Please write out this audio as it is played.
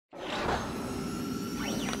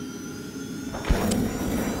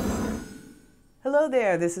Hello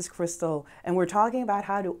there, this is Crystal, and we're talking about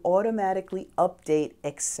how to automatically update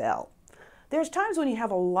Excel. There's times when you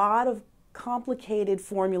have a lot of complicated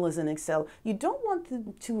formulas in Excel, you don't want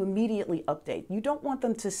them to immediately update. You don't want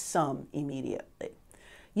them to sum immediately.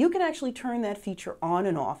 You can actually turn that feature on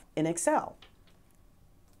and off in Excel.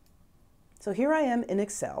 So here I am in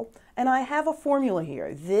Excel, and I have a formula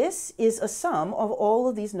here. This is a sum of all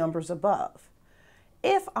of these numbers above.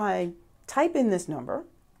 If I type in this number,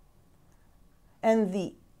 and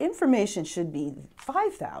the information should be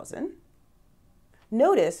 5,000.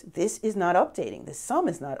 Notice this is not updating. The sum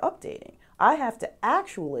is not updating. I have to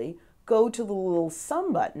actually go to the little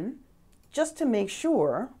sum button just to make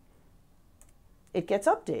sure it gets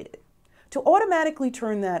updated. To automatically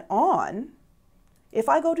turn that on, if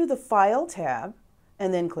I go to the File tab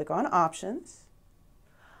and then click on Options,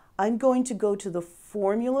 I'm going to go to the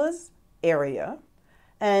Formulas area.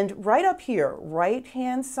 And right up here,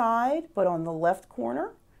 right-hand side, but on the left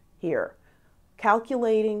corner, here,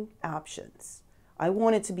 Calculating Options. I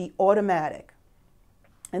want it to be automatic.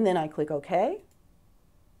 And then I click OK.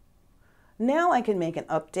 Now I can make an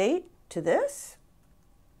update to this.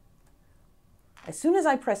 As soon as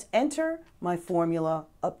I press Enter, my formula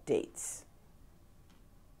updates.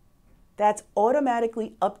 That's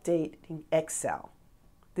automatically updating Excel.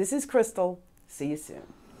 This is Crystal. See you soon.